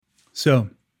So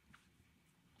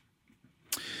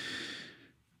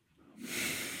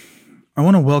I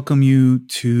want to welcome you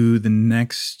to the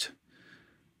next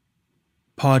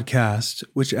podcast,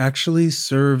 which actually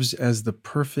serves as the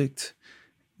perfect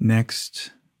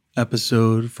next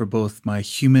episode for both my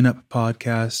Human Up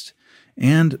podcast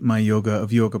and my Yoga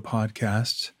of Yoga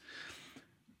podcast.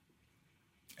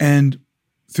 And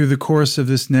through the course of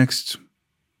this next,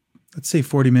 let's say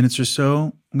 40 minutes or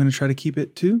so, I'm going to try to keep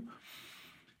it to,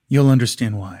 you'll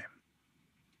understand why.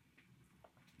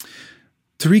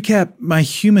 To recap, my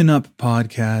Human Up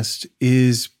podcast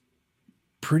is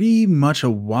pretty much a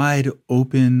wide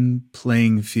open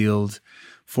playing field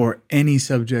for any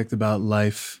subject about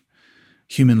life,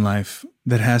 human life,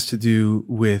 that has to do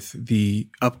with the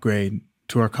upgrade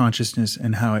to our consciousness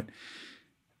and how it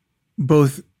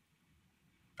both,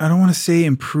 I don't want to say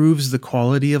improves the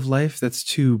quality of life. That's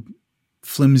too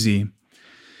flimsy,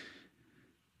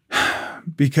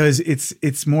 because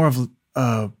it's more of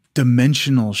a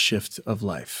dimensional shift of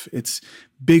life. It's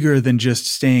bigger than just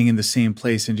staying in the same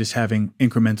place and just having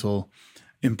incremental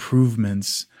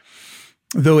improvements.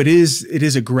 Though it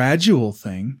is a gradual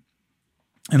thing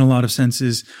in a lot of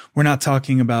senses. We're not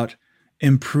talking about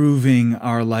improving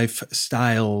our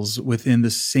lifestyles within the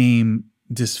same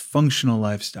dysfunctional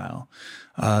lifestyle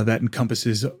that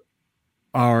encompasses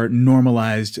our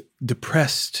normalized,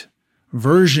 depressed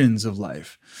versions of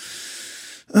life.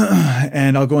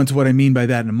 And I'll go into what I mean by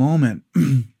that in a moment.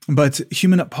 But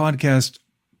Human Up Podcast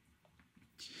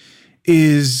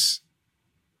is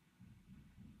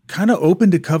kind of open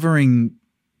to covering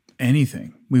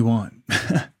anything we want.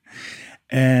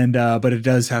 And but it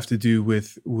does have to do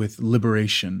with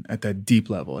liberation at that deep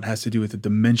level. It has to do with a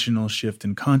dimensional shift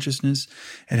in consciousness.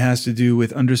 It has to do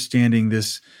with understanding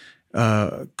this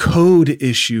code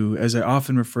issue, as I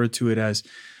often refer to it as,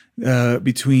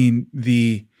 between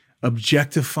the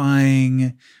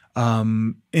objectifying,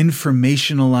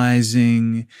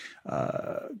 informationalizing,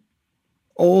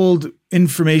 old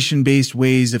information-based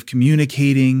ways of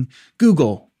communicating.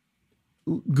 Google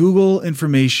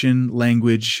information,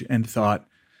 language, and thought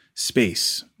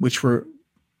space, which we're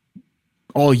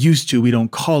all used to. We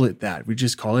don't call it that. We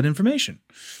just call it information.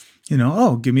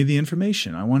 Give me the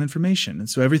information. I want information. And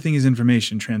so everything is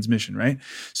information transmission, right?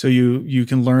 So you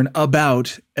can learn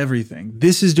about everything.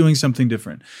 This is doing something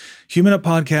different. Human Up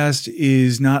Podcast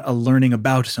is not a learning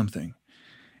about something.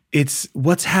 It's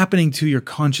what's happening to your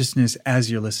consciousness as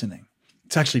you're listening.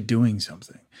 It's actually doing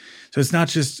something. So it's not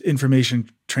just information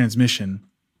transmission.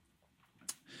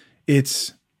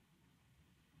 It's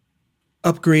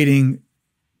upgrading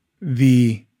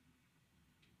the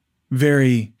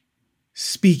very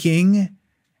speaking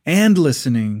and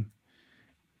listening,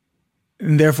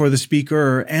 and therefore the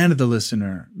speaker and the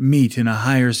listener meet in a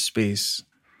higher space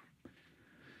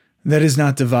that is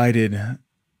not divided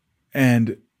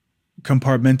and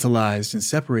compartmentalized and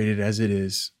separated as it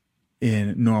is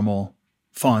in normal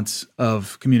fonts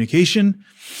of communication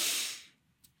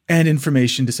and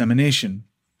information dissemination.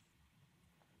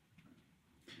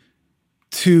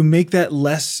 To make that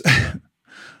less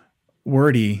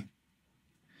wordy,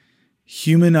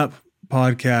 Human Up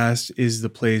Podcast is the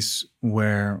place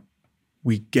where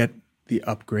we get the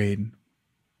upgrade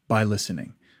by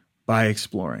listening, by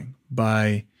exploring,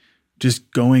 by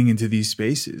just going into these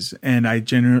spaces. And I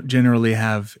generally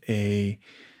have a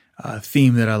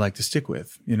theme that I like to stick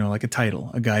with, like a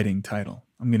title, a guiding title.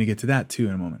 I'm going to get to that too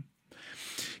in a moment.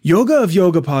 Yoga of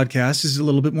Yoga podcast is a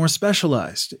little bit more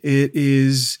specialized. It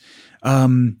is,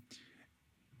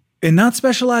 and not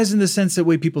specialized in the sense that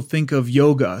way people think of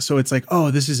yoga. So it's like,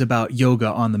 oh, this is about yoga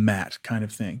on the mat kind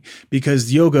of thing.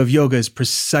 Because Yoga of Yoga is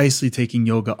precisely taking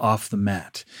yoga off the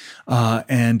mat.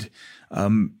 And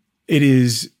it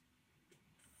is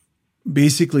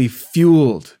basically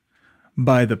fueled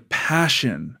by the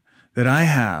passion that I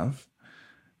have,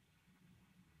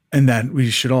 and that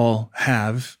we should all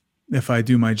have if I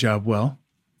do my job well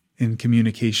in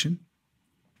communication,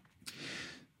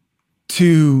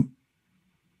 to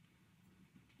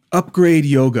upgrade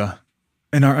yoga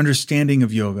and our understanding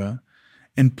of yoga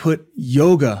and put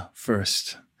yoga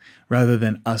first rather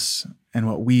than us and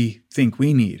what we think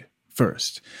we need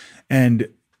first. And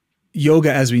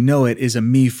yoga as we know it is a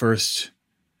me first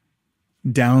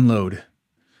download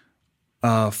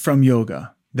from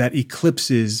yoga that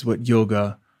eclipses what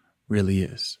yoga really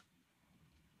is.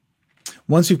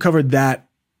 Once we've covered that,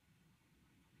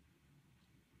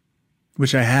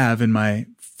 which I have in my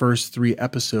first 3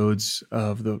 episodes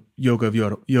of the Yoga of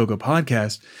Yoga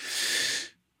podcast,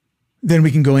 then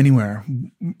we can go anywhere.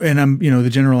 And the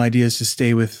general idea is to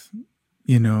stay with,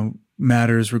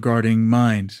 matters regarding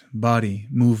mind, body,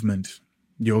 movement,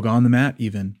 yoga on the mat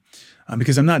even,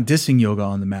 because I'm not dissing yoga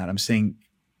on the mat. I'm saying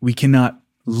we cannot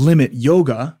limit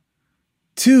yoga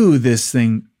to this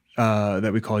thing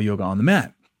that we call yoga on the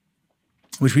mat,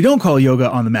 which we don't call yoga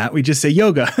on the mat. We just say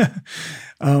yoga.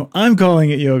 I'm calling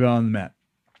it yoga on the mat.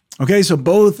 Okay, so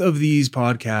both of these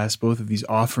podcasts, both of these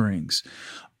offerings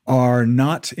are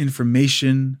not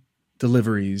information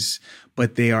deliveries,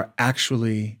 but they are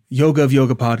actually Yoga of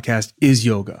Yoga podcast is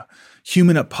yoga.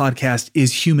 Human Up podcast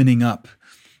is humaning up.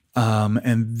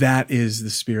 And that is the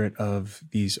spirit of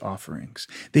these offerings.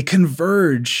 They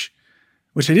converge,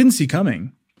 which I didn't see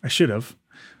coming. I should have,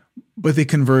 but they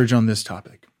converge on this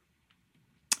topic.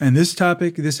 And this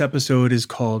topic, this episode is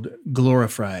called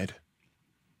Glori-Fried.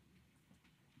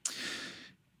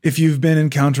 If you've been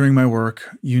encountering my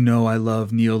work, you know I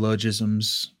love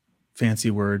neologisms,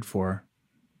 fancy word for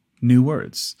new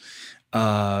words.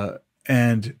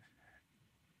 And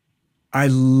I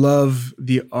love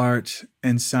the art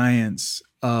and science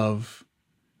of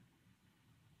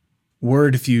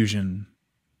word fusion.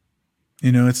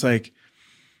 You know, it's like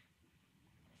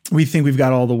we think we've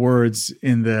got all the words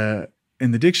in the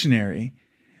dictionary,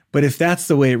 but if that's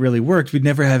the way it really worked, we'd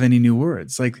never have any new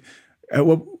words. Like at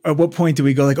what point do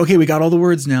we go like, okay, we got all the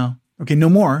words now. Okay, no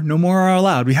more are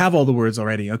allowed. We have all the words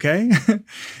already. Okay.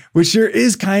 Which there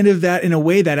is kind of that, in a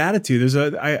way, that attitude. There's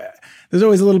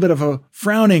always a little bit of a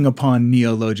frowning upon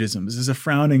neologisms. There's a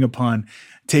frowning upon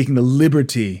taking the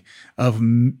liberty of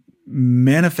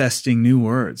manifesting new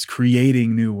words,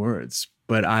 creating new words.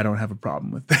 But I don't have a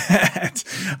problem with that.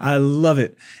 I love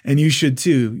it. And you should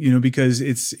too, you know, because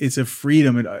it's a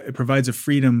freedom. It provides a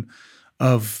freedom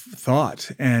of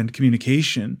thought and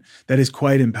communication that is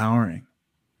quite empowering.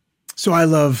 So I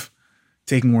love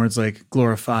taking words like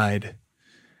glorified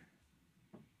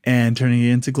and turning it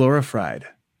into Glori-Fried.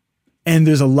 And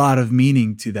there's a lot of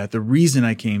meaning to that. The reason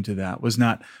I came to that was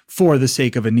not for the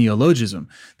sake of a neologism.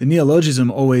 The neologism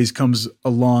always comes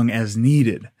along as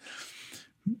needed.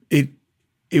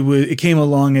 It came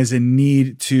along as a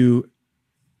need to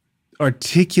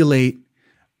articulate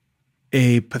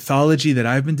a pathology that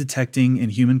I've been detecting in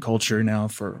human culture now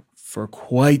for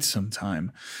quite some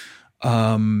time,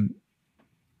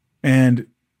 and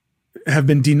have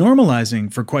been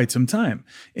denormalizing for quite some time.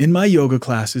 In my yoga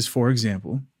classes, for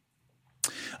example,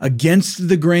 against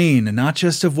the grain, and not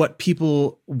just of what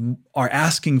people are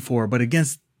asking for, but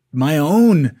against my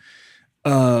own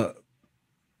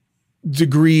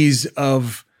degrees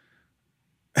of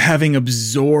having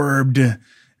absorbed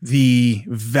the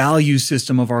value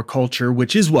system of our culture,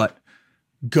 which is what?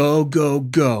 Go, go,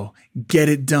 go. Get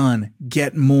it done.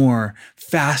 Get more.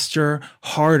 Faster,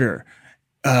 harder.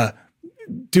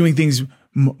 Doing things,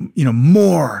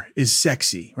 more is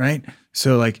sexy, right?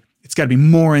 So like, it's got to be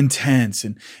more intense.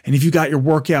 And if you got your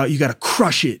workout, you got to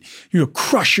crush it. You know,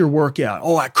 crush your workout.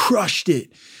 Oh, I crushed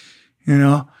it.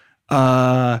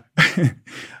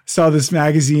 Saw this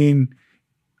magazine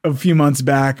a few months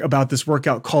back about this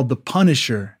workout called The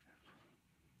Punisher.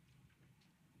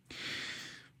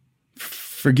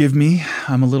 Forgive me,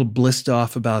 I'm a little blissed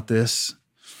off about this.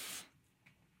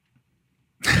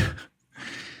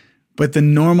 But the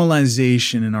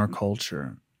normalization in our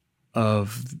culture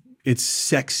of it's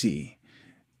sexy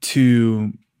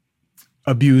to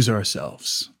abuse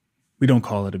ourselves. We don't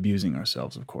call it abusing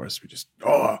ourselves, of course. We just,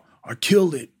 I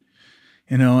killed it.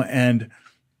 And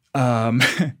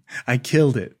I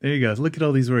killed it. There you go. Look at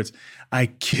all these words. I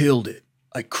killed it.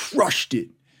 I crushed it.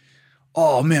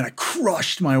 Oh man, I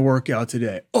crushed my workout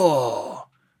today. Oh,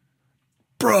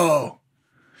 bro.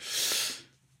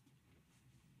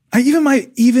 Even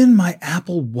my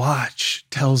Apple Watch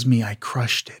tells me I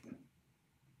crushed it.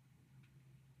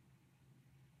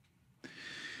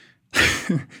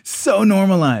 So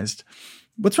normalized.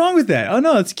 What's wrong with that? Oh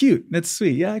no, it's cute. That's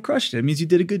sweet. Yeah, I crushed it. It means you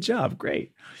did a good job.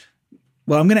 Great.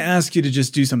 Well, I'm going to ask you to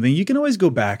just do something. You can always go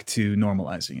back to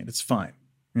normalizing it. It's fine.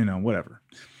 Whatever.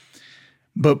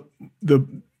 But the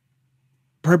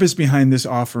purpose behind this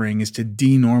offering is to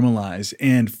denormalize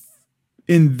and,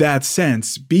 in that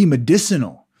sense, be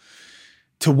medicinal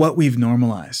to what we've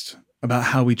normalized about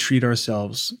how we treat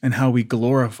ourselves and how we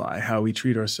glorify how we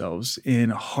treat ourselves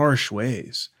in harsh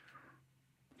ways.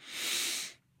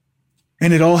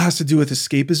 And it all has to do with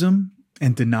escapism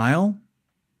and denial.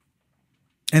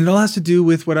 And it all has to do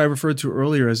with what I referred to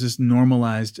earlier as this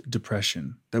normalized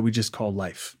depression that we just call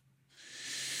life.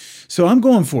 So I'm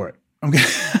going for it. I'm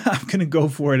going to go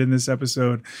for it in this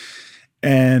episode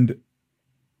and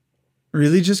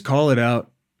really just call it out.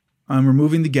 I'm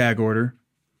removing the gag order.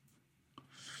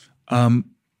 I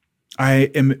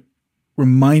am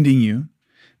reminding you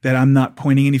that I'm not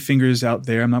pointing any fingers out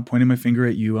there. I'm not pointing my finger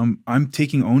at you. I'm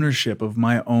taking ownership of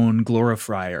my own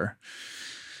glorifier,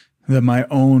 my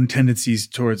own tendencies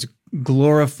towards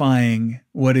glorifying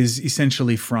what is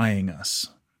essentially frying us.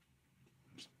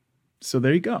 So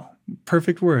there you go.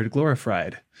 Perfect word,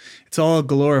 glorified. It's all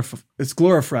it's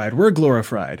glorified. We're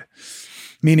glorified,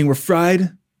 meaning we're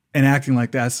fried, and acting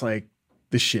like that's like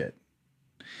the shit.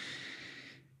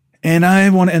 And I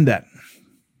want to end that.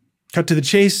 Cut to the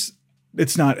chase.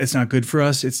 It's not good for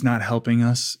us. It's not helping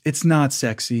us. It's not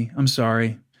sexy. I'm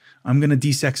sorry. I'm going to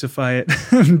desexify it,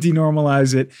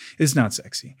 denormalize it. It's not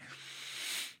sexy.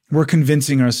 We're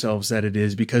convincing ourselves that it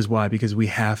is because why? Because we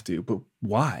have to. But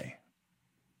why?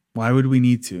 Why would we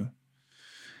need to?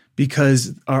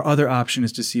 Because our other option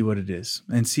is to see what it is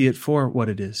and see it for what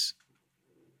it is.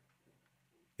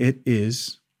 It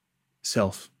is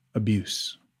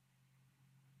self-abuse.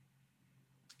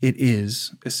 It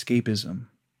is escapism.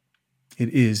 It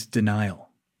is denial.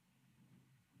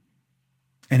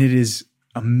 And it is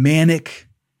a manic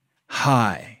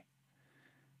high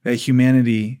that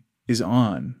humanity is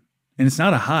on. And it's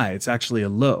not a high, it's actually a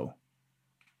low.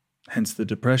 Hence the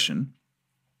depression.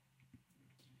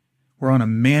 We're on a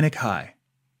manic high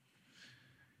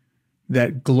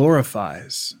that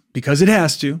glorifies because it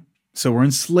has to. So we're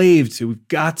enslaved to. We've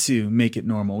got to make it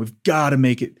normal. We've got to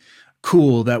make it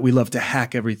cool that we love to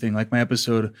hack everything. Like my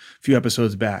episode, a few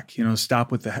episodes back,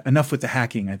 enough with the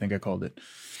hacking, I think I called it.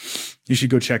 You should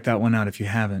go check that one out if you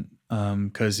haven't,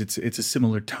 because it's a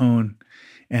similar tone,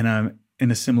 and I'm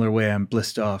in a similar way. I'm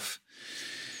blissed off.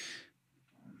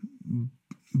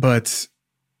 But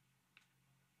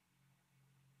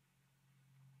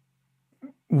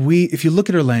if you look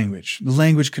at our language, the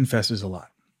language confesses a lot.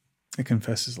 It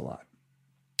confesses a lot.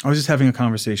 I was just having a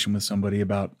conversation with somebody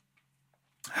about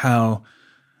how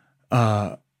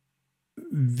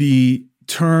the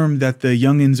term that the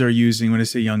youngins are using, when I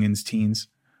say youngins, teens,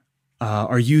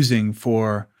 are using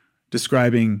for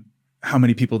describing how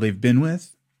many people they've been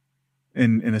with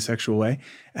in a sexual way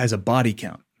as a body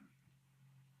count.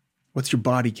 What's your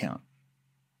body count?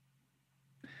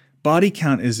 Body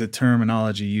count is a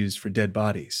terminology used for dead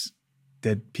bodies,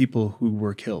 dead people who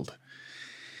were killed.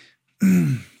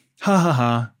 Ha ha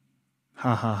ha.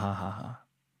 Ha ha ha ha ha.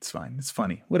 It's fine. It's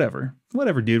funny. Whatever,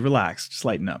 dude. Relax. Just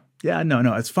lighten up. Yeah,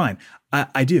 no, it's fine.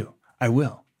 I do. I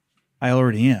will. I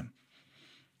already am.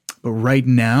 But right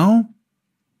now,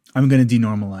 I'm going to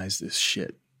denormalize this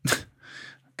shit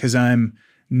because I'm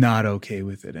not okay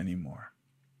with it anymore.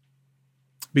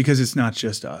 Because it's not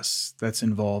just us that's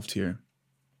involved here.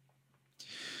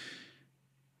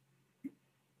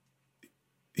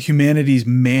 Humanity's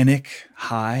manic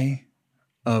high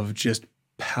of just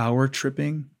power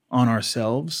tripping on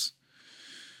ourselves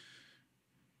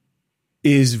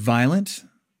is violent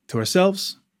to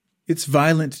ourselves. It's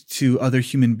violent to other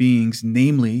human beings,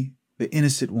 namely the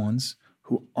innocent ones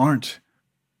who aren't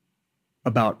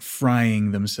about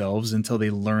frying themselves until they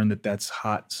learn that that's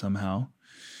hot somehow.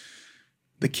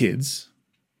 The kids,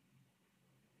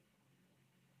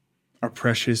 our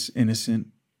precious, innocent,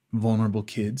 vulnerable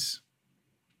kids,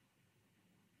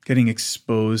 getting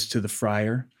exposed to the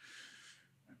fryer.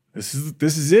 This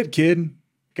is it, kid.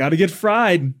 Got to get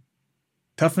fried.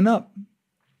 Toughen up.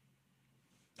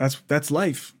 That's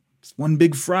life. It's one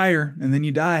big fryer and then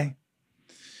you die.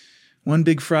 One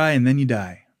big fry and then you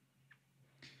die.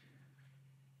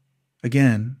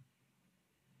 Again,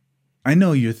 I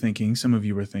know you're thinking, some of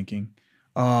you are thinking,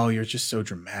 oh, you're just so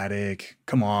dramatic.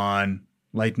 Come on,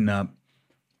 lighten up.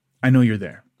 I know you're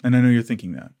there, and I know you're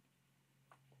thinking that.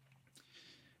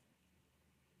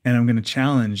 And I'm going to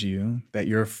challenge you that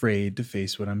you're afraid to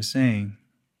face what I'm saying.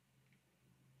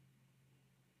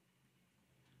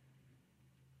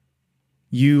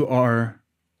 You are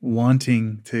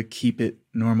wanting to keep it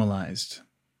normalized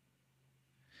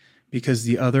because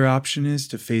the other option is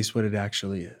to face what it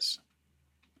actually is.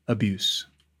 Abuse.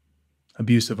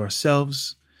 Abuse of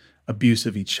ourselves, abuse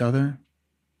of each other,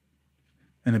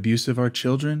 and abuse of our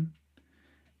children.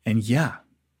 And yeah,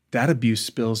 that abuse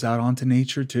spills out onto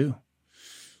nature too.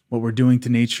 What we're doing to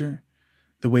nature,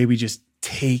 the way we just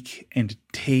take and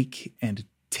take and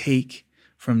take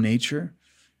from nature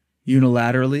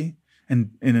unilaterally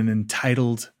and in an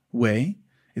entitled way.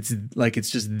 It's like it's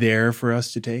just there for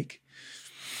us to take.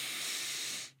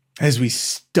 As we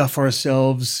stuff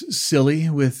ourselves silly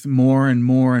with more and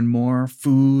more and more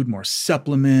food, more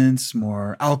supplements,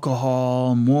 more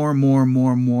alcohol, more,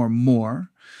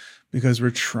 because we're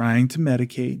trying to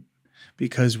medicate,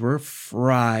 because we're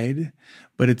fried,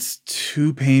 but it's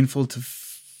too painful to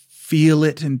feel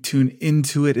it and tune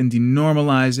into it and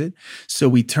denormalize it. So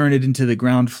we turn it into the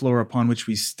ground floor upon which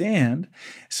we stand.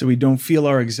 So we don't feel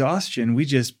our exhaustion. We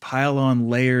just pile on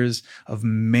layers of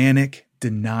manic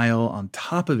denial on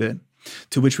top of it,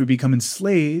 to which we become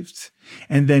enslaved.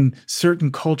 And then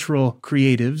certain cultural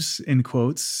creatives, in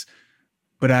quotes,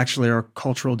 but actually are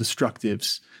cultural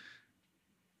destructives,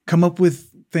 come up with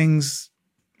things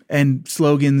and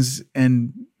slogans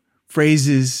and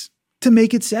phrases to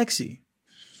make it sexy.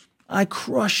 I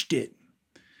crushed it.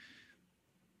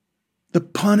 The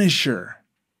Punisher.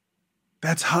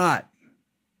 That's hot.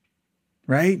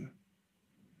 Right?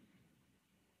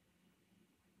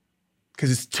 Because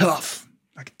it's tough.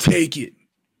 I can take it.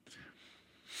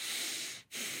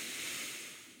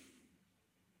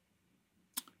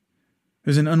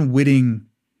 There's an unwitting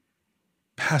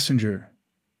passenger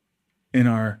in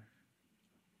our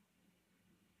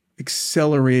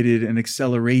accelerated and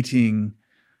accelerating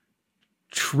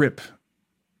trip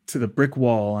to the brick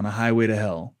wall on a highway to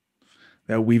hell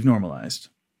that we've normalized.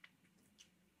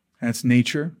 That's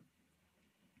nature.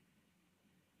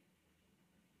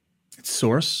 It's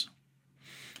source.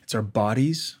 It's our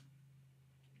bodies.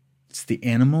 It's the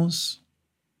animals.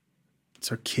 It's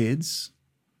our kids.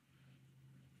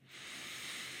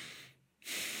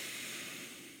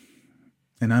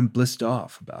 And I'm blissed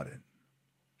off about it.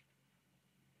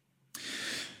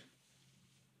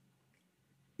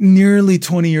 Nearly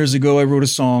 20 years ago, I wrote a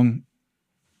song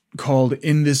called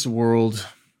In This World,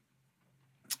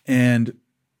 and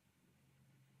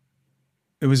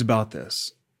it was about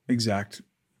this exact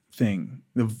thing.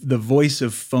 The voice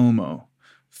of FOMO,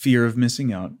 fear of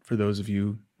missing out, for those of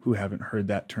you who haven't heard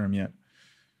that term yet.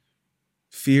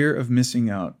 Fear of missing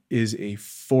out is a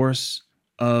force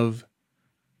of,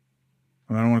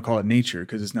 I don't want to call it nature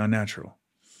because it's not natural.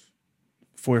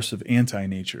 Force of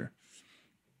anti-nature.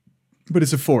 But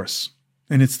it's a force,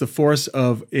 and it's the force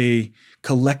of a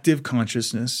collective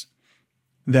consciousness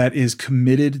that is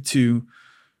committed to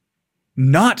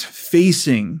not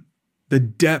facing the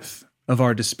depth of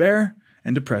our despair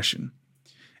and depression,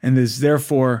 and is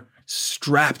therefore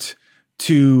strapped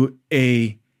to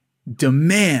a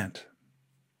demand,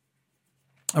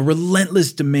 a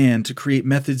relentless demand to create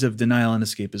methods of denial and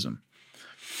escapism.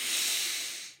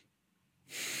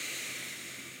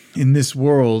 In This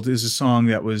World is a song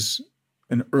that was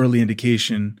an early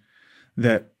indication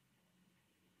that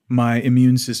my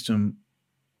immune system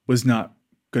was not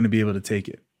going to be able to take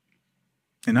it.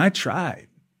 And I tried,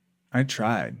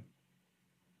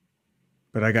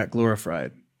 but I got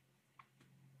glorified.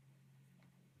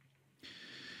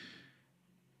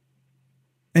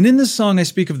 And in this song, I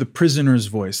speak of the prisoner's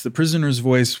voice. The prisoner's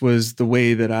voice was the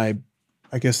way that I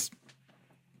guess,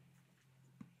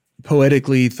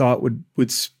 poetically thought would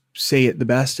say it the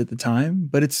best at the time,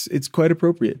 but it's quite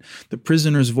appropriate. The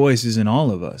prisoner's voice is in all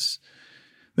of us.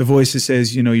 The voice that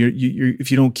says, you're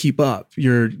if you don't keep up,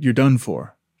 you're done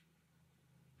for.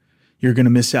 You're going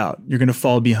to miss out. You're going to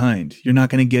fall behind. You're not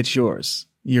going to get yours.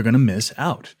 You're going to miss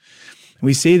out.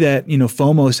 We say that,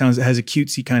 FOMO has a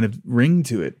cutesy kind of ring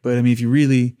to it, but I mean, if you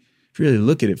really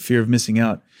look at it, fear of missing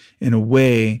out in a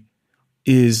way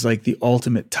is like the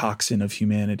ultimate toxin of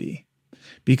humanity,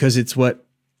 because it's what.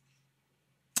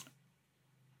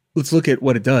 Let's look at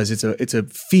what it does. It's a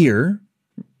fear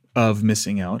of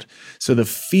missing out. So the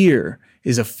fear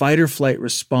is a fight or flight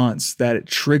response that it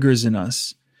triggers in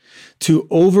us to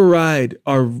override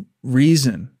our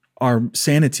reason, our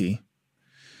sanity,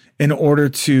 in order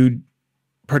to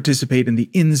participate in the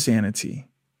insanity.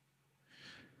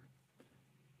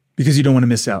 Because you don't want to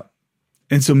miss out.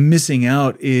 And so missing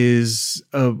out is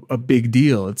a big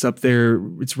deal. It's up there.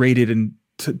 It's rated in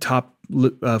top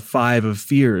 5 of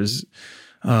fears.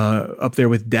 Up there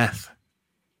with death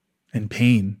and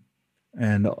pain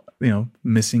and,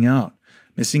 missing out.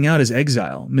 Missing out is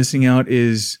exile. Missing out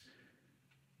is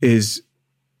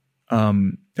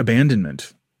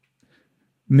abandonment.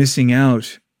 Missing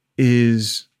out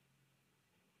is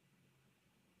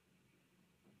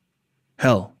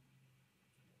hell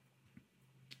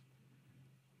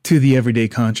to the everyday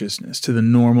consciousness, to the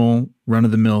normal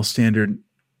run-of-the-mill standard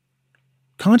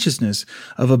consciousness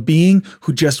of a being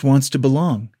who just wants to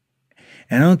belong.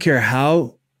 And I don't care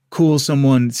how cool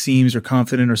someone seems or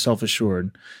confident or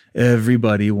self-assured,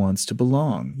 everybody wants to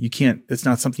belong. It's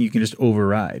not something you can just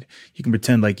override. You can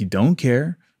pretend like you don't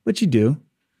care, but you do.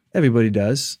 Everybody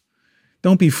does.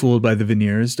 Don't be fooled by the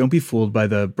veneers. Don't be fooled by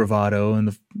the bravado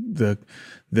and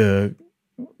the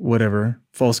whatever,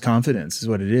 false confidence is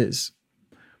what it is.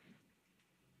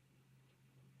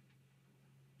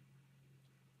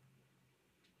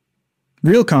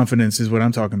 Real confidence is what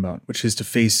I'm talking about, which is to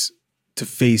face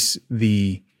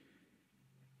the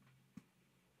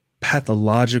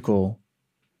pathological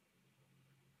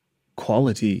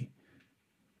quality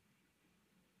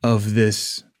of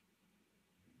this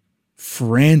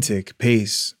frantic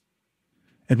pace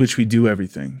at which we do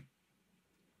everything.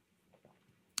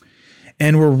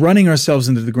 And we're running ourselves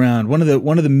into the ground. One of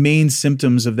the main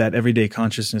symptoms of that everyday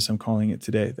consciousness, I'm calling it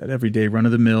today, that everyday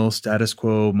run-of-the-mill status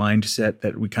quo mindset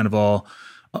that we kind of all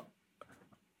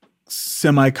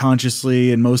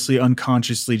semi-consciously and mostly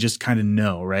unconsciously just kind of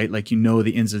know, right? Like,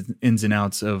 the ins and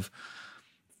outs of,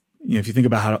 if you think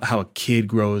about how a kid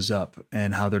grows up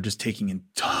and how they're just taking in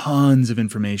tons of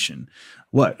information,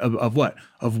 of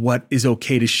what is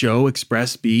okay to show,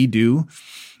 express, be, do,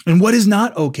 and what is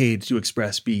not okay to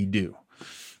express, be, do,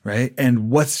 right?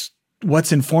 And what's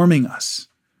informing us?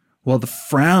 Well, the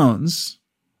frowns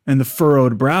and the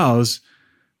furrowed brows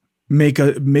make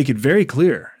it very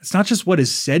clear. It's not just what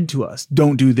is said to us.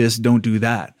 Don't do this, don't do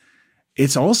that.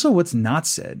 It's also what's not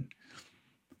said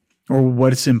or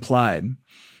what's implied.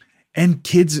 And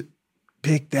kids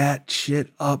pick that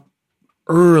shit up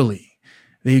early.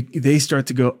 They start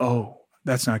to go, oh,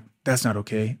 that's not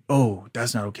okay. Oh,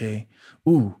 that's not okay.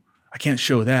 Ooh, I can't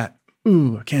show that.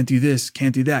 Ooh, I can't do this,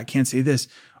 can't do that, can't say this.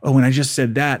 Oh, when I just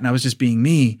said that and I was just being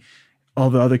me, all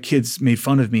the other kids made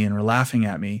fun of me and were laughing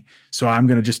at me. So I'm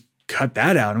going to just cut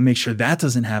that out and make sure that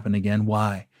doesn't happen again.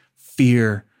 Why?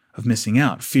 Fear of missing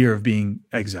out, fear of being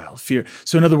exiled, fear.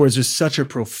 So in other words, there's such a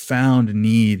profound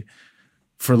need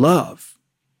for love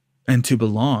and to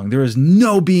belong. There is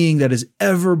no being that is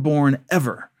ever born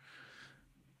ever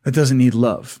that doesn't need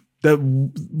love.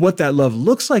 What that love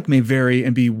looks like may vary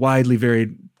and be widely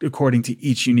varied according to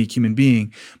each unique human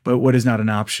being. But what is not an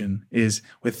option is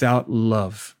without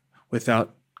love,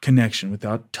 without connection,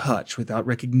 without touch, without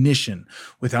recognition,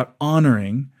 without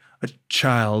honoring, a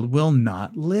child will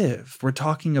not live. We're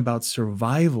talking about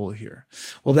survival here.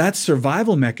 Well, that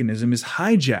survival mechanism is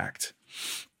hijacked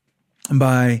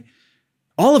by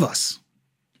all of us.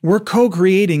 We're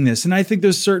co-creating this. And I think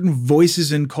there's certain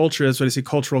voices in culture, that's what I say,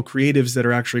 cultural creatives, that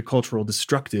are actually cultural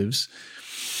destructives.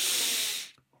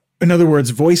 In other words,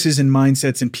 voices and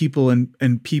mindsets and people and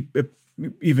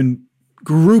even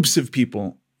groups of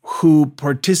people who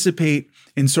participate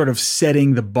in sort of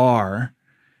setting the bar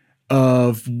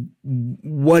of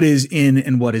what is in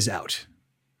and what is out.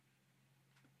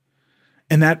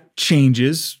 And that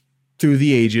changes through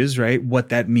the ages, right? What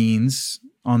that means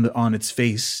on its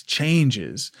face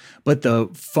changes, but the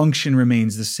function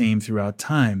remains the same throughout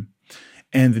time.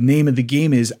 And the name of the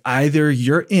game is either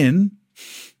you're in,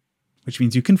 which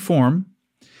means you conform,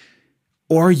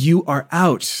 or you are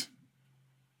out.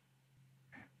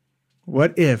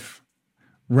 What if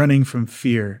running from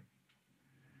fear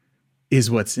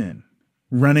is what's in?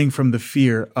 Running from the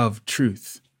fear of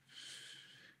truth.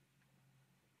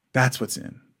 That's what's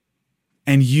in.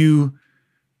 And you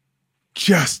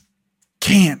just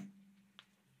can't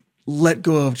let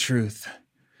go of truth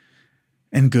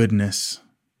and goodness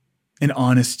and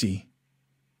honesty.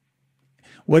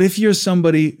 What if you're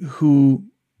somebody who,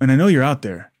 and I know you're out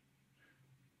there,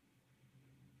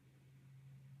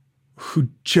 who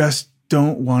just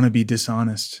don't want to be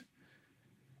dishonest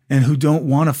and who don't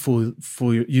want to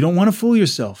fool you don't want to fool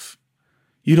yourself.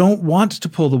 You don't want to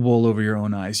pull the wool over your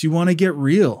own eyes. You want to get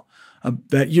real,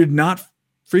 that you're not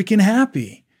freaking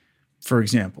happy, for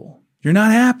example. You're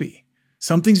not happy.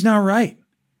 Something's not right.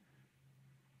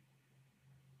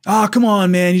 Oh, come on,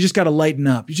 man. You just got to lighten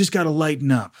up. You just got to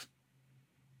lighten up.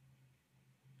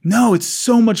 No, it's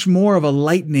so much more of a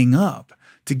lightening up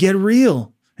to get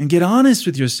real and get honest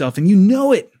with yourself, and you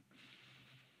know it.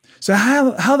 So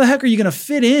how the heck are you going to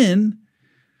fit in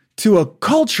to a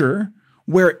culture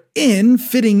where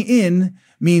fitting in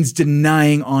means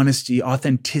denying honesty,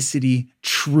 authenticity,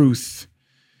 truth?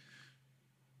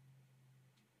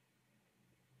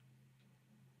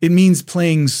 It means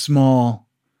playing small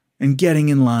and getting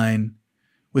in line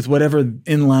with whatever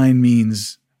in line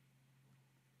means.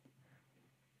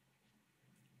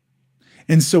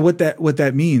 And so what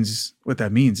that means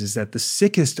is that the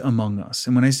sickest among us,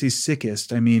 and when I say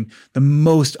sickest, I mean the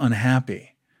most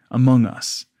unhappy among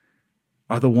us,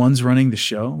 are the ones running the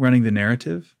show, running the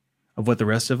narrative of what the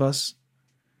rest of us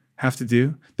have to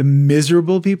do. The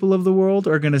miserable people of the world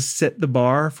are going to set the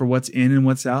bar for what's in and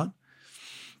what's out.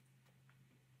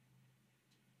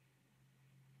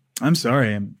 I'm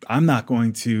sorry, I'm not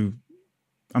going to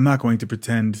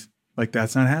pretend like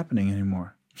that's not happening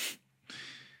anymore.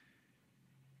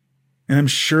 And I'm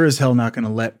sure as hell not going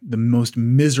to let the most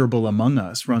miserable among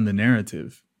us run the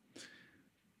narrative.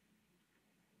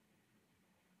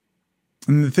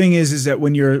 And the thing is that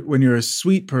when you're a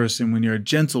sweet person, when you're a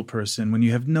gentle person, when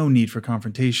you have no need for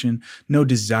confrontation, no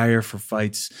desire for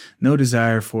fights, no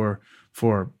desire for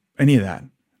any of that,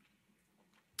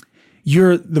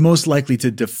 you're the most likely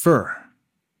to defer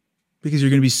because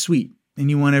you're going to be sweet and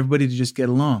you want everybody to just get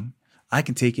along. I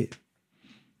can take it.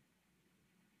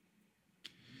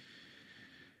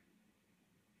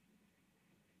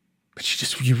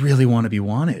 But you really want to be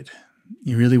wanted.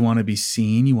 You really want to be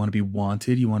seen. You want to be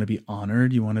wanted. You want to be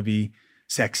honored. You want to be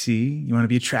sexy. You want to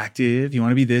be attractive. You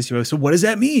want to be this. So what does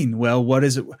that mean? Well, what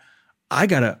is it? I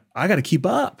gotta keep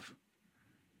up.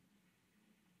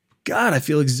 God, I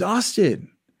feel exhausted.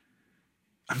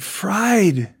 I'm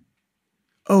fried.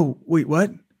 Oh, wait,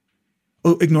 what?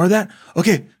 Oh, ignore that.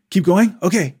 Okay, keep going.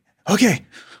 Okay.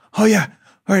 Oh yeah.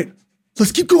 All right.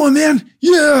 Let's keep going, man.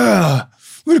 Yeah.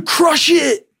 I'm gonna crush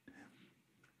it.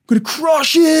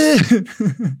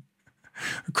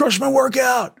 Crush my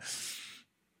workout.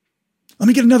 Let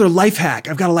me get another life hack.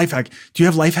 I've got a life hack. Do you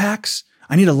have life hacks?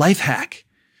 I need a life hack.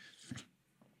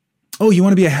 Oh, you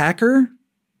want to be a hacker?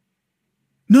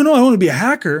 No, I want to be a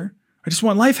hacker. I just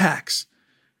want life hacks.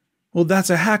 Well, that's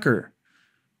a hacker.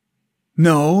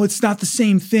 No, it's not the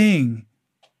same thing.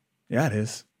 Yeah, it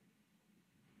is.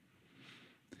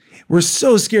 We're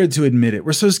so scared to admit it.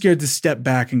 We're so scared to step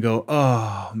back and go,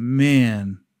 oh,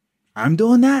 man. I'm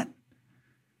doing that.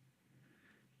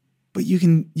 But you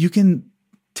can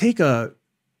take a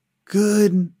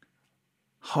good,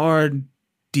 hard,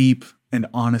 deep, and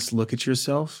honest look at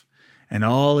yourself and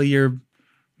all of your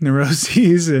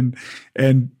neuroses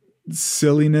and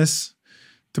silliness,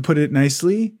 to put it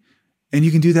nicely. And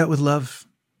you can do that with love.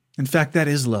 In fact, that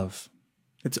is love.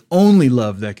 It's only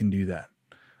love that can do that.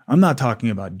 I'm not talking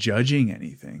about judging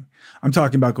anything. I'm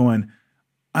talking about going,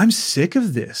 I'm sick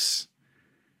of this.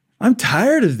 I'm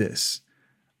tired of this.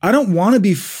 I don't want to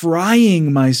be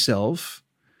frying myself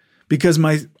because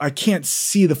I can't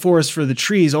see the forest for the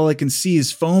trees. All I can see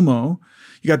is FOMO.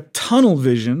 You got tunnel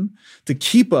vision to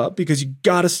keep up because you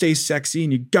got to stay sexy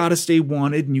and you got to stay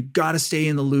wanted and you got to stay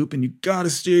in the loop and you got to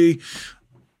stay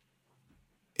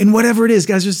in whatever it is,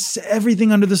 guys. There's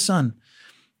everything under the sun.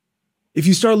 If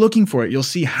you start looking for it, you'll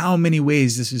see how many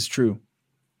ways this is true.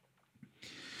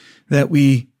 That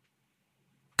we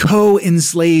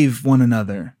co-enslave one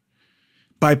another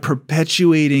by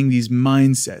perpetuating these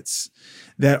mindsets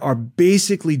that are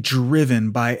basically driven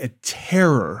by a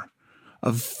terror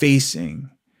of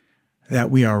facing that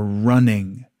we are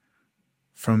running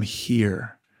from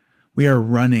here. We are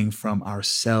running from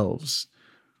ourselves.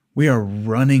 We are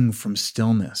running from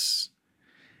stillness.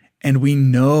 And we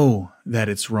know that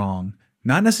it's wrong,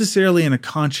 not necessarily in a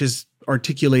conscious,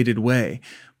 articulated way,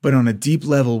 but on a deep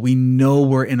level, we know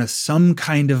we're in some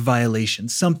kind of violation,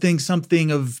 something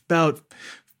about,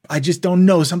 I just don't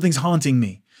know. Something's haunting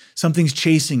me. Something's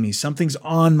chasing me. Something's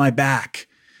on my back.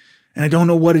 And I don't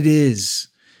know what it is.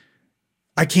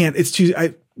 I can't,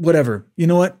 whatever. You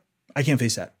know what? I can't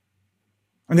face that.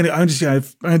 I'm going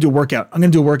to do a workout. I'm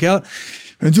going to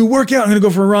go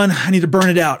for a run. I need to burn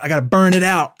it out. I got to burn it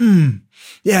out.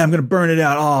 Yeah, I'm going to burn it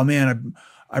out. Oh man,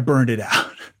 I burned it out.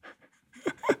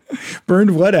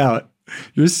 Burned what out?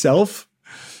 Yourself?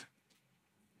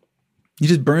 You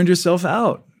just burned yourself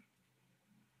out.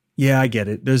 Yeah, I get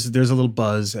it. There's a little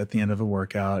buzz at the end of a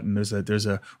workout and there's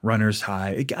a runner's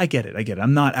high. I get it.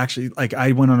 I'm not actually,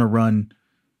 I went on a run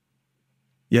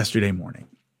yesterday morning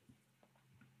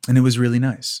and it was really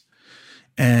nice.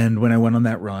 And when I went on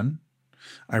that run,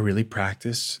 I really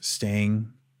practiced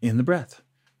staying in the breath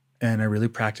and I really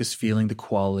practiced feeling the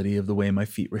quality of the way my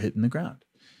feet were hitting the ground.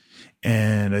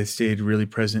 And I stayed really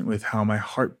present with how my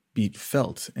heartbeat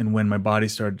felt. And when my body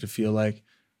started to feel like,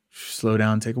 slow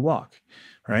down, take a walk,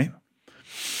 right?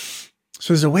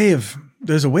 So there's a way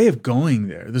of going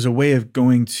there. There's a way of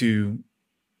going to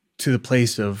the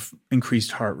place of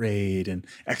increased heart rate and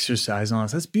exercise and all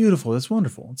this. That's beautiful. That's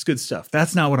wonderful. It's good stuff.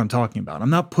 That's not what I'm talking about.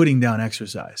 I'm not putting down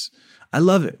exercise. I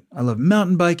love it. I love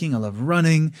mountain biking. I love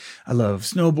running. I love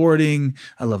snowboarding.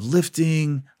 I love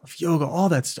lifting. I love yoga, all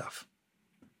that stuff.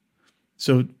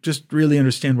 So just really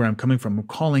understand where I'm coming from. I'm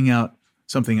calling out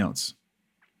something else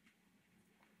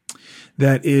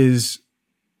that is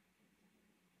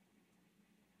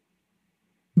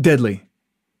deadly.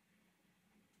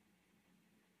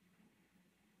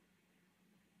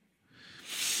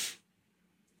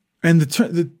 And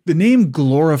the name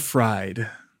Glori-Fried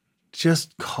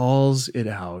just calls it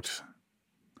out.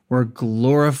 We're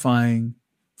glorifying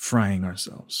frying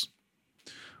ourselves.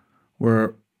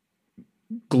 We're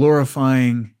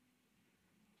glorifying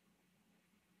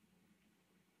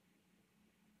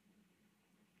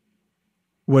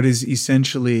what is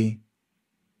essentially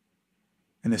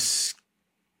an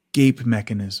escape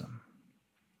mechanism.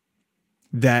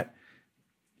 That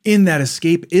in that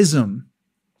escapism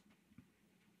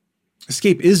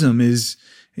is,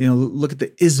 look at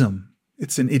the ism.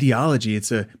 It's an ideology.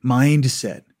 It's a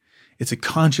mindset. It's a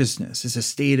consciousness. It's a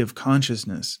state of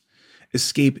consciousness.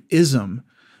 Escapism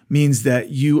means that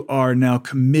you are now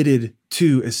committed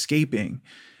to escaping,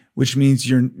 which means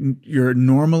you're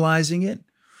normalizing it.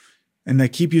 And I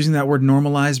keep using that word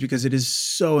normalize because it is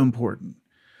so important.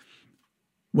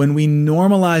 When we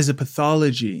normalize a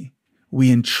pathology,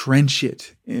 we entrench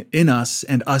it in us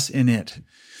and us in it.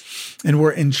 And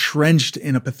we're entrenched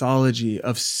in a pathology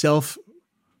of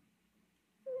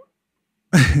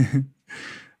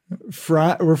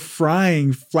we're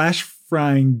frying, flash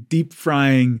frying, deep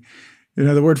frying.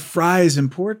 The word fry is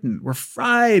important. We're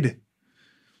fried.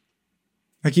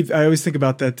 I always think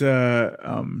about that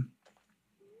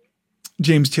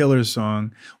James Taylor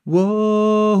song,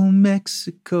 "Whoa,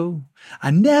 Mexico, I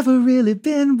never really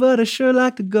been, but I sure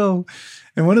like to go."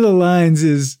 And one of the lines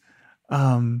is,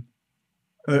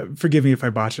 forgive me if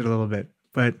I botch it a little bit,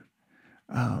 but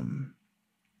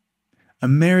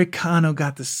Americano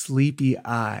got the sleepy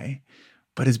eye,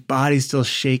 but his body's still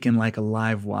shaking like a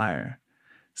live wire.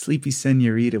 Sleepy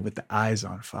senorita with the eyes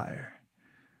on fire.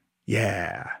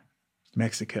 Yeah,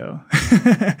 Mexico.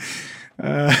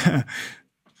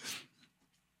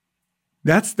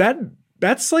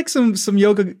 That's like some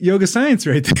yoga science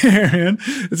right there, man.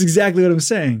 That's exactly what I'm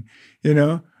saying.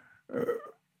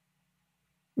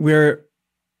 Where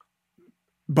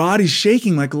body's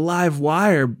shaking like a live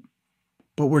wire,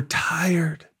 but we're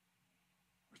tired.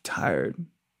 We're tired.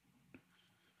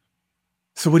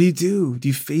 So what do? Do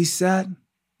you face that?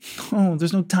 Oh,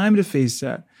 there's no time to face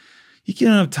that. You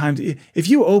can't have time to. If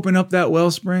you open up that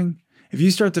wellspring, if you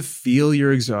start to feel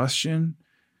your exhaustion,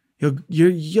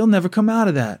 you'll never come out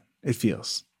of that. It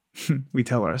feels. We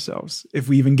tell ourselves if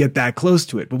we even get that close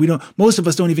to it, but we don't. Most of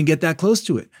us don't even get that close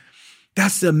to it.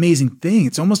 That's the amazing thing.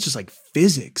 It's almost just like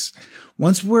physics.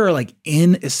 Once we're like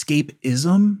in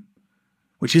escapism,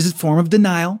 which is a form of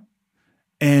denial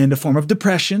and a form of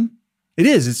depression,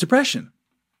 it's depression.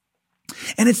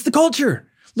 And it's the culture.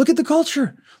 Look at the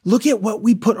culture. Look at what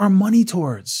we put our money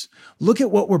towards. Look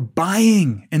at what we're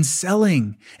buying and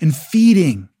selling and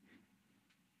feeding.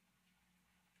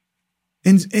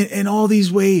 In all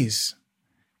these ways,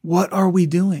 what are we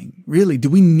doing? Really, do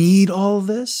we need all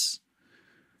this?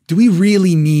 Do we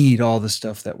really need all the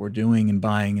stuff that we're doing and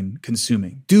buying and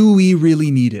consuming? Do we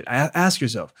really need it? Ask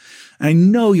yourself. And I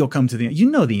know you'll come to the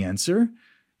answer.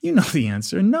 You know the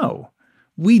answer. No,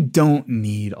 we don't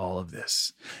need all of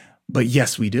this. But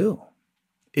yes, we do.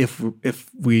 If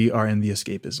we are in the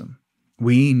escapism,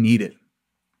 we need it.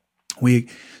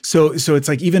 So it's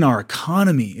like even our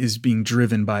economy is being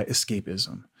driven by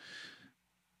escapism,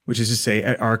 which is to say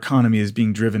our economy is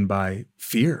being driven by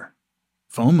fear,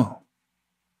 FOMO,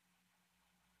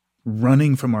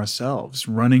 running from ourselves,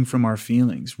 running from our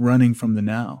feelings, running from the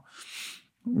now,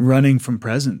 running from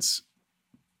presence,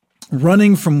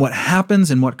 running from what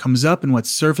happens and what comes up and what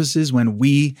surfaces when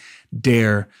we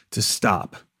dare to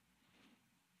stop.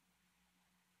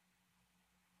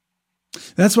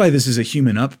 That's why this is a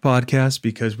Human Up podcast,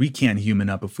 because we can't human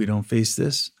up if we don't face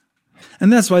this.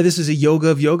 And that's why this is a Yoga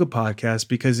of Yoga podcast,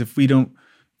 because if we don't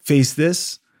face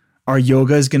this, our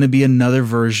yoga is going to be another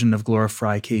version of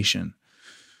Glorification.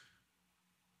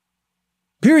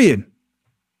 Period.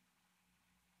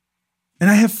 And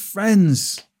I have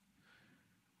friends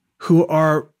who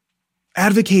are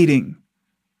advocating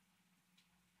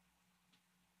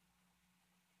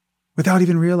without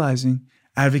even realizing,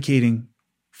 advocating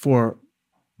for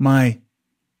my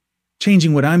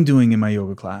changing what I'm doing in my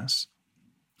yoga class,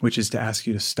 which is to ask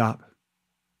you to stop,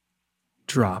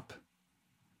 drop,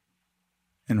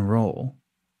 and roll.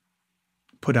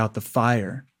 Put out the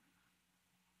fire,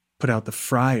 put out the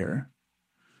fryer.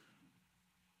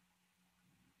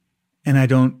 And I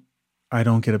don't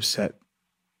get upset.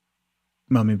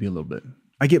 Well, maybe a little bit.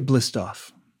 I get blissed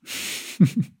off.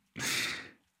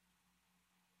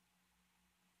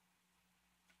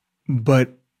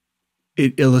 But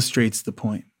it illustrates the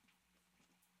point.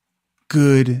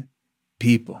 Good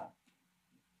people.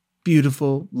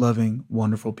 Beautiful, loving,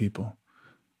 wonderful people.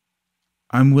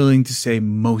 I'm willing to say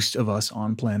most of us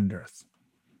on planet Earth.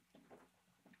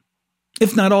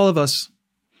 If not all of us.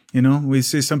 We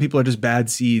say some people are just bad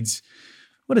seeds.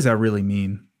 What does that really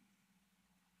mean?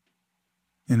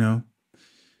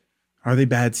 Are they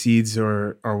bad seeds,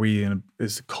 or are we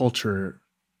is culture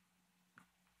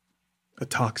a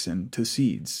toxin to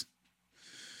seeds?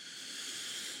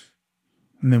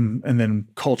 And then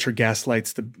culture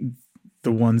gaslights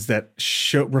the ones that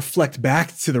reflect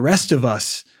back to the rest of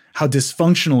us how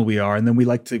dysfunctional we are. And then we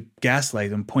like to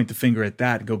gaslight and point the finger at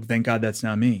that and go, thank God that's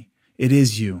not me. It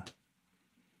is you.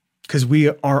 Because we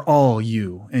are all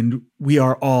you and we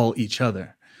are all each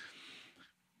other.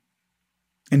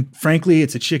 And frankly,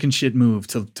 it's a chicken shit move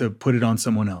to put it on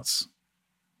someone else.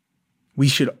 We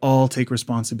should all take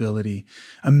responsibility.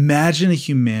 Imagine a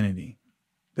humanity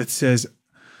that says,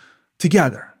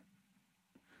 together,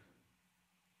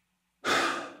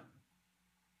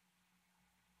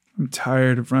 I'm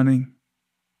tired of running.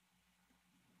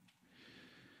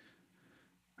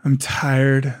 I'm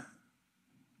tired,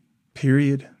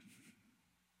 period.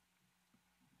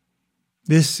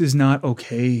 This is not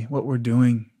okay, what we're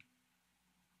doing.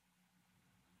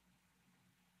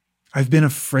 I've been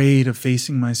afraid of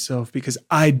facing myself because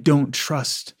I don't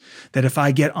trust that if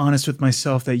I get honest with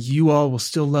myself, that you all will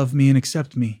still love me and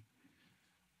accept me.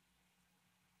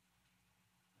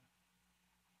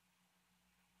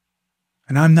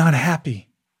 And I'm not happy.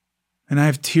 And I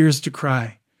have tears to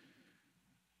cry.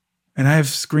 And I have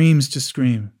screams to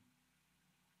scream.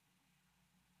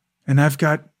 And I've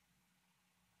got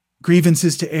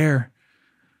grievances to air.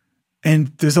 And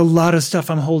there's a lot of stuff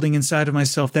I'm holding inside of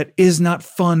myself that is not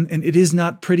fun and it is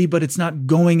not pretty, but it's not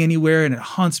going anywhere and it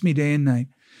haunts me day and night.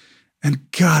 And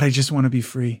God, I just want to be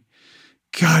free.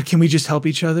 God, can we just help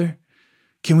each other?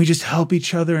 Can we just help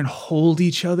each other and hold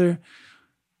each other?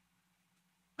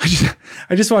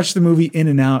 I just watched the movie In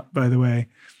and Out, by the way.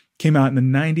 Came out in the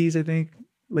 90s, I think,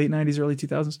 late 90s, early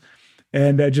 2000s.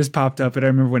 And it just popped up. And I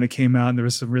remember when it came out and there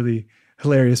was some really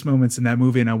hilarious moments in that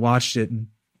movie. And I watched it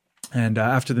and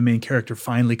after the main character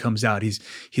finally comes out,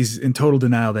 he's in total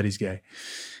denial that he's gay.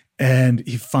 And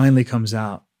he finally comes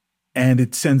out and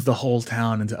it sends the whole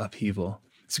town into upheaval.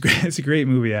 It's a great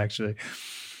movie, actually.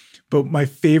 But my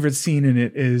favorite scene in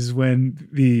it is when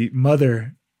the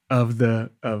mother of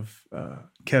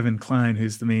Kevin Kline,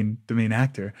 who's the main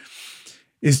actor,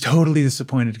 is totally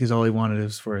disappointed because all he wanted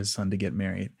was for his son to get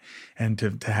married and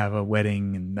to have a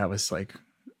wedding. And that was like,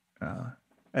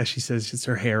 as she says, it's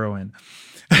her heroine.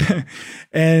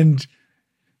 And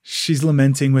she's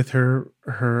lamenting with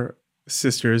her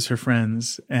sisters, her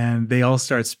friends, and they all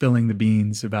start spilling the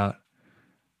beans about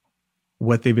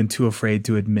what they've been too afraid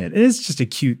to admit. And it's a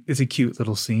cute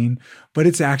little scene, but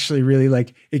it's actually really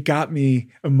like, it got me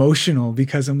emotional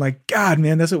because I'm like, God,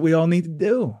 man, that's what we all need to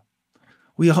do.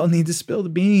 We all need to spill the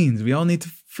beans. We all need to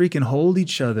freaking hold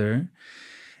each other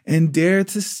and dare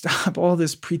to stop all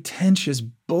this pretentious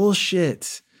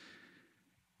bullshit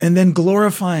and then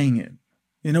glorifying it.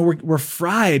 You know, we're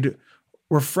fried.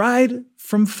 We're fried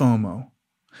from FOMO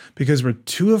because we're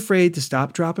too afraid to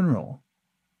stop, drop, and roll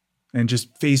and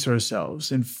just face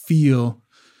ourselves and feel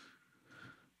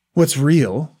what's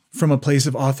real from a place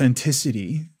of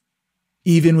authenticity,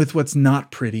 even with what's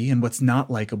not pretty and what's not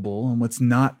likable and what's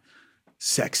not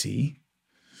sexy.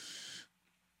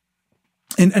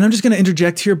 And I'm just going to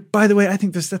interject here. By the way, I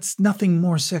think that's nothing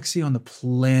more sexy on the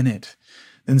planet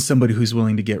than somebody who's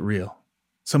willing to get real.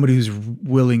 Somebody who's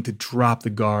willing to drop the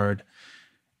guard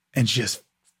and just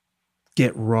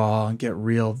get raw and get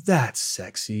real. That's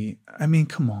sexy. I mean,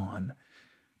 come on.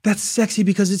 That's sexy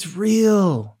because it's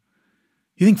real.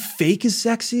 You think fake is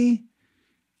sexy?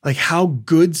 Like how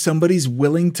good somebody's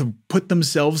willing to put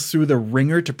themselves through the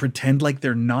ringer to pretend like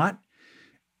they're not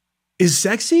is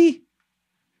sexy?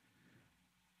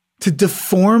 To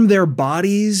deform their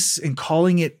bodies and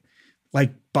calling it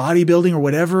like bodybuilding or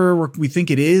whatever we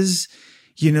think it is,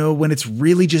 you know, when it's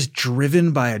really just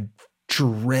driven by a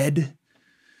dread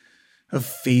of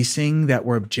facing that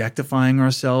we're objectifying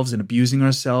ourselves and abusing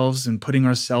ourselves and putting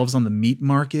ourselves on the meat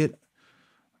market,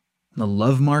 on the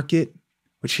love market,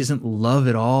 which isn't love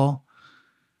at all.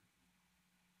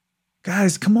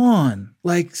 Guys, come on.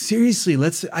 Like, seriously,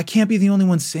 I can't be the only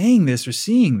one saying this or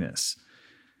seeing this.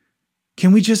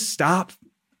 Can we just stop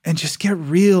and just get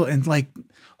real and like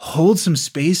hold some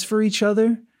space for each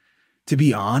other to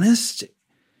be honest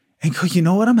and go, you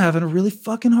know what? I'm having a really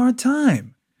fucking hard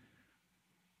time.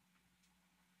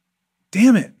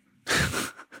 Damn it.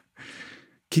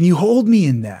 Can you hold me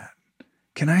in that?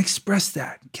 Can I express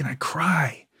that? Can I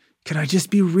cry? Can I just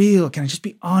be real? Can I just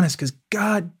be honest? Because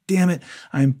God damn it,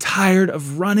 I'm tired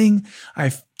of running.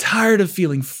 I'm tired of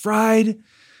feeling fried.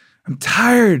 I'm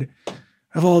tired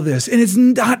of all this. And it's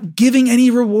not giving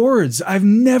any rewards. I've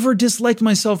never disliked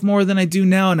myself more than I do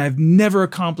now, and I've never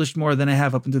accomplished more than I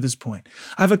have up until this point.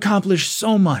 I've accomplished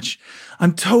so much.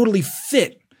 I'm totally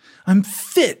fit. I'm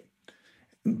fit.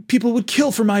 People would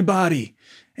kill for my body,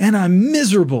 and I'm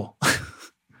miserable.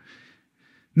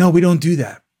 No, we don't do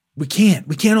that. We can't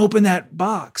open that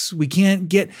box. We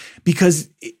can't because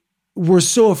we're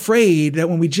so afraid that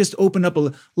when we just open up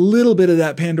a little bit of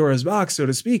that Pandora's box, so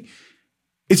to speak,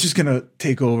 it's just going to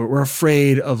take over. We're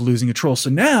afraid of losing control.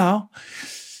 So now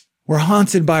we're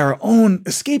haunted by our own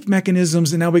escape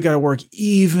mechanisms. And now we got to work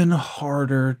even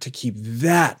harder to keep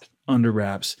that under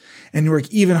wraps and work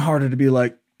even harder to be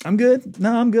like, I'm good.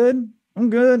 No, I'm good. I'm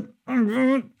good. I'm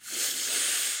good.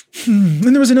 And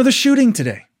there was another shooting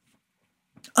today.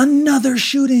 Another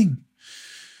shooting.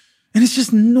 And it's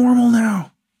just normal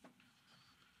now.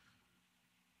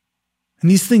 And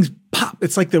these things pop.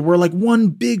 It's like we're like one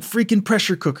big freaking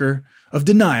pressure cooker of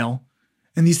denial.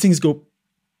 And these things go,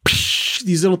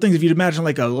 these little things, if you'd imagine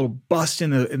like a little bust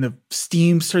and the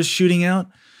steam starts shooting out,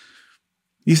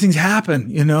 these things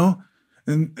happen, you know?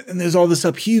 And there's all this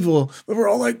upheaval, but we're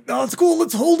all like, no, it's cool.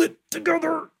 Let's hold it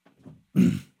together.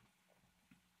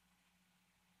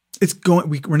 It's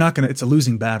a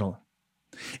losing battle.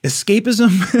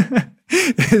 Escapism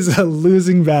is a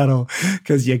losing battle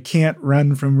because you can't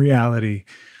run from reality.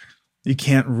 You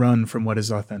can't run from what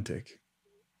is authentic.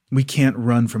 We can't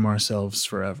run from ourselves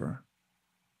forever.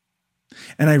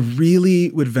 And I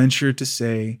really would venture to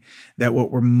say that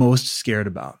what we're most scared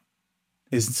about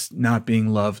is not being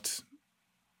loved.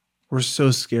 We're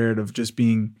so scared of just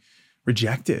being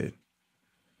rejected.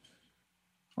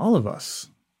 All of us.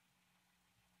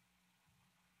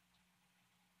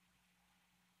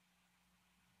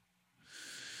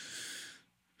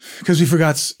 Because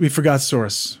we forgot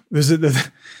source. There's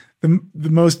the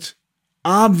most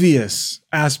obvious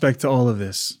aspect to all of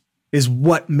this is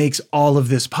what makes all of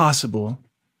this possible.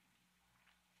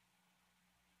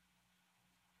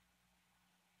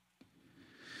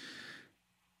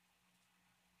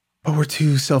 But we're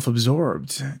too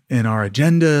self-absorbed in our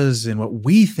agendas and what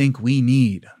we think we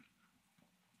need.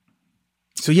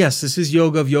 So yes, this is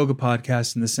Yoga of Yoga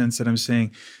podcast in the sense that I'm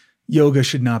saying yoga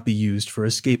should not be used for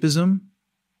escapism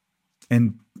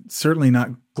and certainly not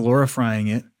glorifying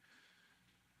it.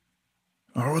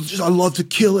 Or I love to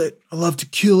kill it. I love to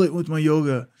kill it with my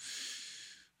yoga.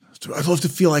 I love to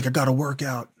feel like I got to work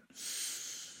out.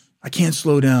 I can't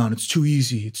slow down. It's too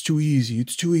easy. It's too easy.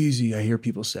 It's too easy. I hear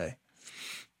people say.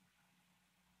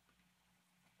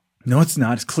 No, it's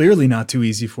not. It's clearly not too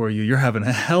easy for you. You're having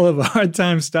a hell of a hard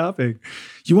time stopping.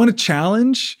 You want a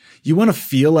challenge? You want to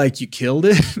feel like you killed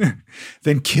it?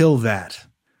 Then kill that.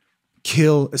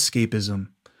 Kill escapism.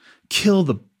 Kill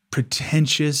the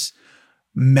pretentious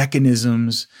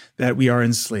mechanisms that we are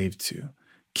enslaved to.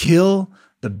 Kill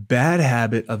the bad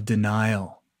habit of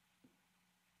denial.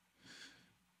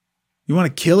 You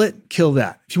want to kill it? Kill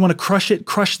that. If you want to crush it,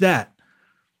 crush that.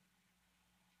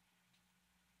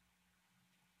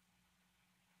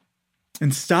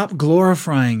 And stop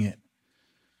glorifying it.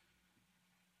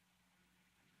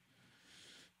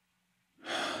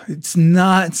 It's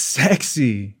not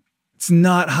sexy. It's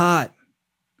not hot.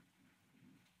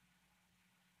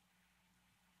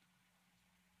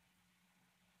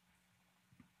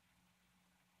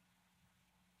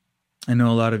 I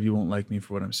know a lot of you won't like me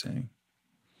for what I'm saying.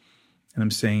 And I'm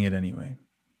saying it anyway.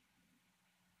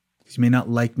 You may not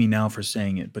like me now for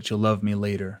saying it, but you'll love me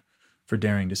later for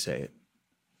daring to say it.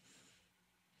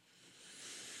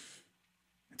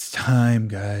 It's time,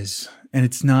 guys. And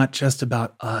it's not just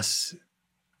about us.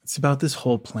 It's about this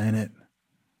whole planet.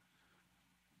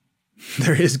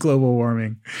 There is global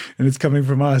warming, and it's coming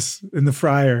from us in the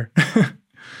fryer.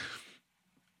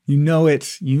 You know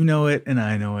it, and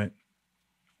I know it.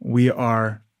 We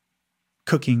are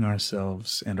cooking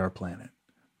ourselves and our planet.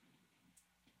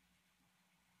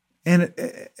 And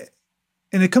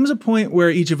it comes a point where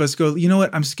each of us go, you know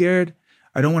what? I'm scared.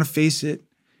 I don't want to face it.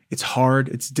 It's hard.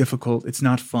 It's difficult. It's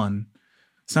not fun.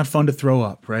 It's not fun to throw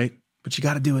up, right? But you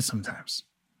got to do it sometimes.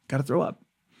 Got to throw up.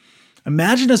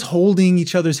 Imagine us holding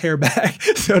each other's hair back,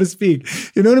 so to speak.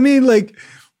 You know what I mean? Like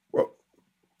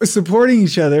supporting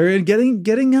each other and getting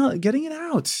it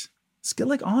out. Let's get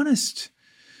like honest.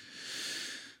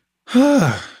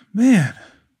 Man,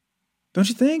 don't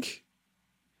you think?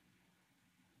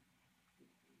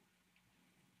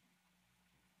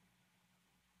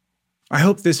 I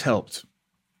hope this helped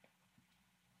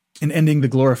in ending the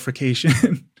glorification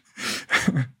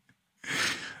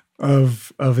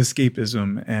of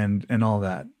escapism and all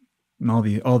that, and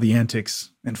all the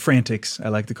antics and frantics, I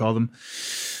like to call them,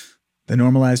 the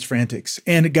normalized frantics.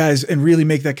 And guys, and really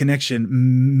make that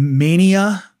connection.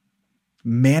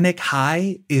 Manic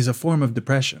high is a form of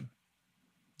depression.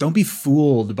 Don't be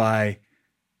fooled by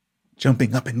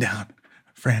jumping up and down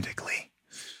frantically.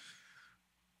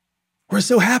 We're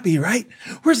so happy, right?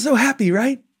 We're so happy,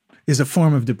 right? Is a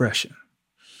form of depression.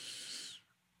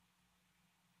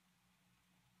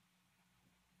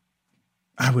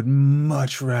 I would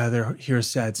much rather hear a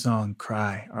sad song,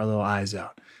 cry our little eyes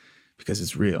out because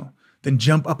it's real, than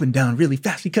jump up and down really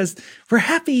fast because we're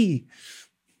happy.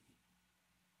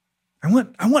 I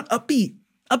want upbeat.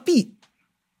 I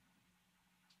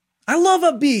love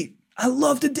upbeat. I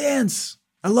love to dance.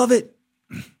 I love it.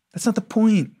 That's not the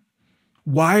point.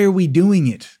 Why are we doing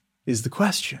it is the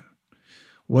question.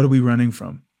 What are we running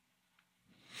from?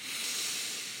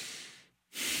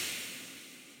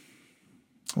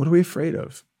 What are we afraid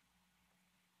of?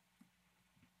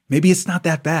 Maybe it's not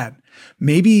that bad.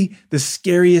 Maybe the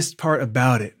scariest part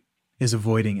about it is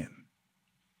avoiding it.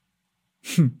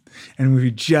 And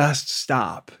we just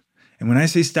stop. And when I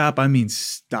say stop, I mean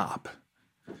stop.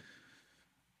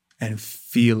 And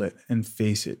feel it and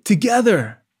face it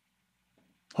together.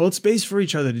 Hold space for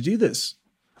each other to do this.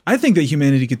 I think that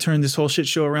humanity could turn this whole shit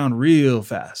show around real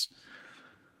fast.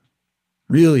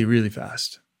 Really, really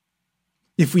fast.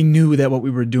 If we knew that what we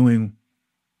were doing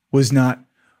was not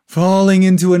falling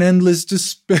into an endless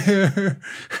despair,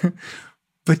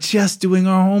 but just doing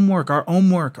our homework,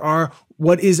 our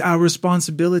what is our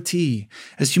responsibility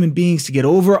as human beings to get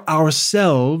over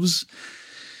ourselves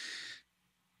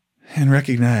and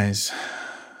recognize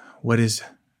what is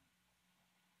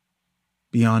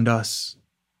beyond us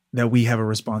that we have a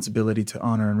responsibility to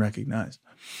honor and recognize.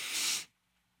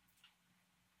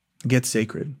 Get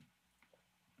sacred.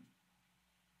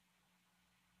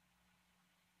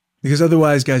 Because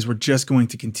otherwise, guys, we're just going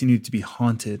to continue to be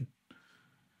haunted.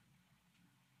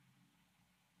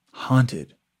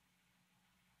 Haunted.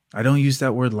 I don't use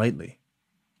that word lightly.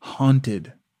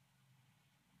 Haunted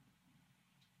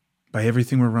by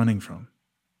everything we're running from,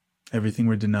 everything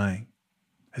we're denying,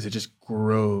 as it just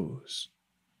grows.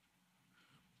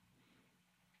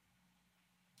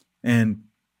 And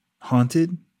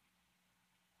haunted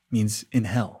means in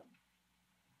hell.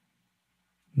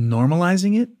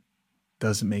 Normalizing it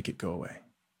doesn't make it go away.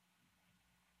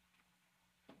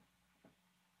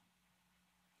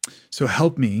 So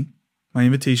help me, my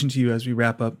invitation to you as we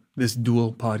wrap up this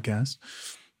dual podcast,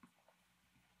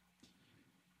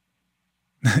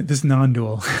 this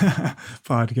non-dual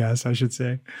podcast, I should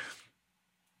say.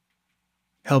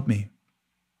 Help me.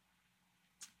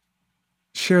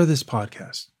 Share this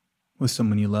podcast with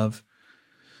someone you love.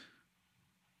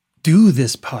 Do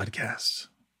this podcast.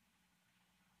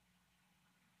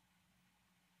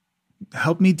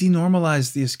 Help me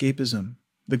denormalize the escapism,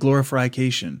 the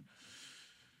glorification.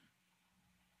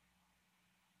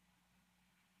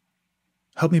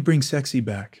 Help me bring sexy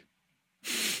back.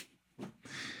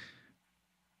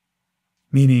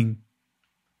 Meaning,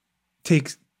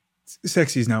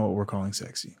 sexy is not what we're calling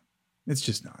sexy. It's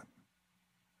just not.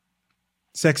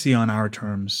 Sexy on our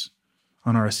terms,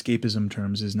 on our escapism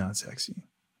terms, is not sexy.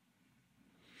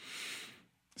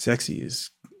 Sexy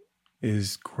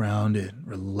is grounded,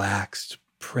 relaxed,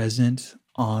 present,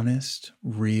 honest,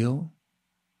 real,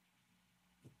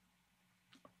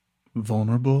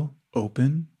 vulnerable,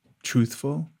 open,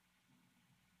 truthful,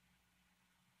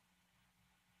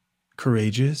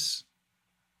 courageous,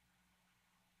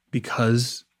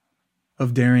 because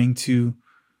of daring to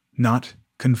not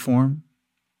conform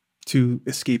to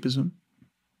escapism.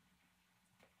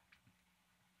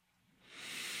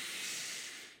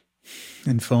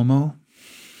 And FOMO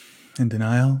and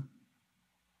denial.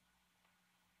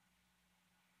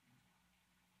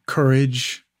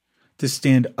 Courage to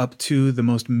stand up to the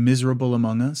most miserable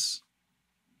among us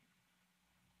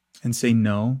and say,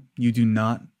 no, you do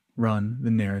not run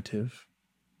the narrative.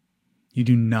 You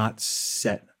do not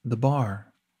set the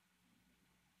bar.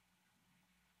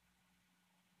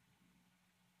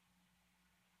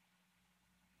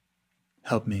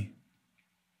 Help me.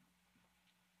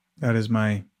 That is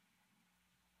my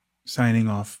signing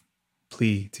off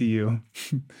plea to you.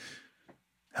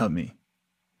 Help me.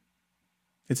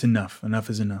 It's enough. Enough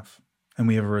is enough. And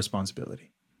we have a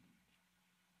responsibility.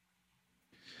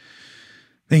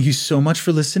 Thank you so much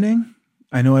for listening.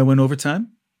 I know I went over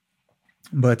time,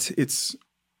 but it's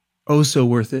oh so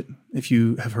worth it if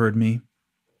you have heard me.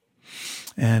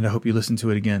 And I hope you listen to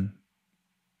it again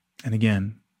and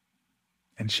again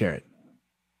and share it.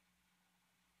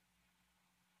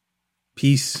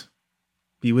 Peace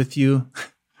be with you.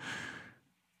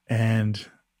 And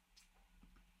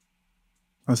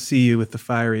I'll see you with the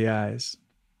fiery eyes.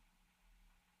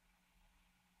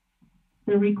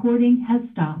 The recording has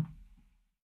stopped.